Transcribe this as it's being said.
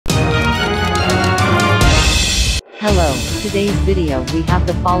Hello, today's video we have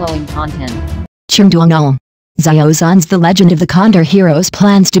the following content. Xiao Zhan's The Legend of the Condor Heroes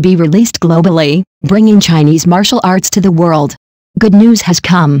plans to be released globally, bringing Chinese martial arts to the world. Good news has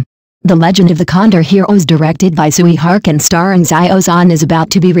come. The Legend of the Condor Heroes, directed by Tsui Hark and starring Xiao Zhan, is about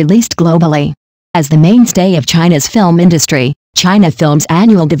to be released globally. As the mainstay of China's film industry, China Film's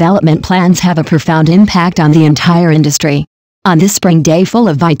annual development plans have a profound impact on the entire industry. On this spring day full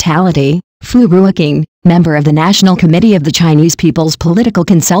of vitality, Fu Ruiqing, member of the National Committee of the Chinese People's Political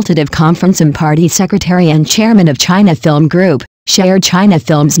Consultative Conference and party secretary and chairman of China Film Group, shared China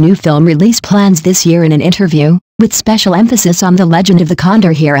Film's new film release plans this year in an interview, with special emphasis on The Legend of the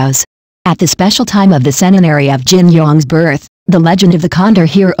Condor Heroes. At the special time of the centenary of Jin Yong's birth, The Legend of the Condor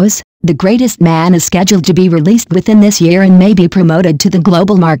Heroes, The Greatest Man, is scheduled to be released within this year and may be promoted to the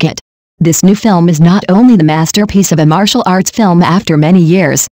global market. This new film is not only the masterpiece of a martial arts film after many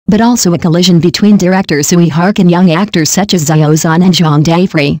years, but also a collision between director Tsui Hark and young actors such as Xiao Zhan and Zhang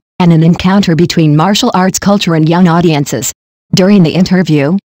Dafei, and an encounter between martial arts culture and young audiences. During the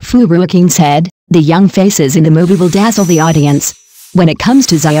interview, Fu Ruiqing said, "The young faces in the movie will dazzle the audience. When it comes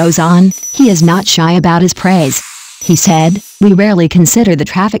to Xiao Zhan, he is not shy about his praise. He said, we rarely consider the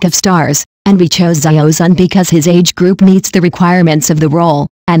traffic of stars, and we chose Xiao Zhan because his age group meets the requirements of the role,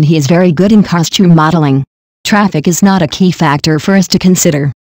 and he is very good in costume modeling. Traffic is not a key factor for us to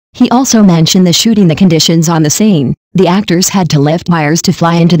consider." He also mentioned the shooting the conditions on the scene. The actors had to lift wires to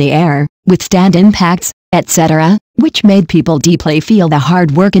fly into the air, withstand impacts, etc., which made people deeply feel the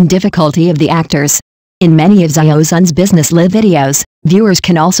hard work and difficulty of the actors. In many of Xiao Zhan's business live videos, viewers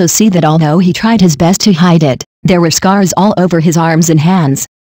can also see that although he tried his best to hide it, there were scars all over his arms and hands.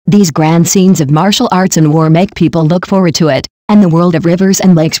 These grand scenes of martial arts and war make people look forward to it, and The World of Rivers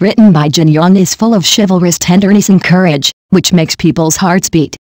and Lakes, written by Jin Yong, is full of chivalrous tenderness and courage, which makes people's hearts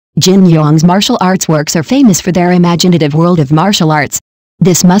beat. Jin Yong's martial arts works are famous for their imaginative world of martial arts.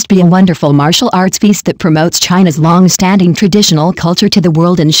 This must be a wonderful martial arts feast that promotes China's long-standing traditional culture to the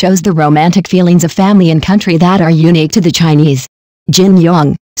world and shows the romantic feelings of family and country that are unique to the Chinese. Jin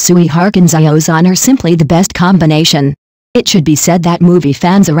Yong, Tsui Hark and Xiao Zhan are simply the best combination. It should be said that movie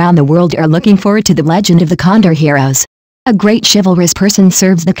fans around the world are looking forward to The Legend of the Condor Heroes. A great chivalrous person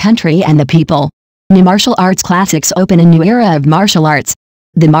serves the country and the people. New martial arts classics open a new era of martial arts.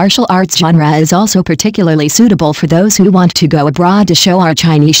 The martial arts genre is also particularly suitable for those who want to go abroad to show our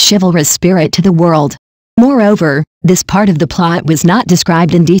Chinese chivalrous spirit to the world. Moreover, this part of the plot was not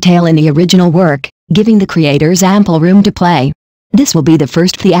described in detail in the original work, giving the creators ample room to play. This will be the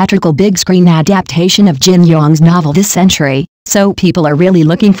first theatrical big-screen adaptation of Jin Yong's novel this century, so people are really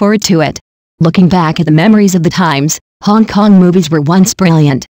looking forward to it. Looking back at the memories of the times, Hong Kong movies were once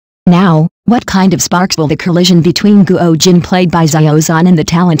brilliant. Now, what kind of sparks will the collision between Guo Jin, played by Xiao Zhan, and the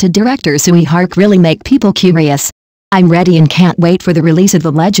talented director Tsui Hark really make people curious? I'm ready and can't wait for the release of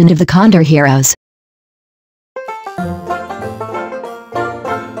The Legend of the Condor Heroes.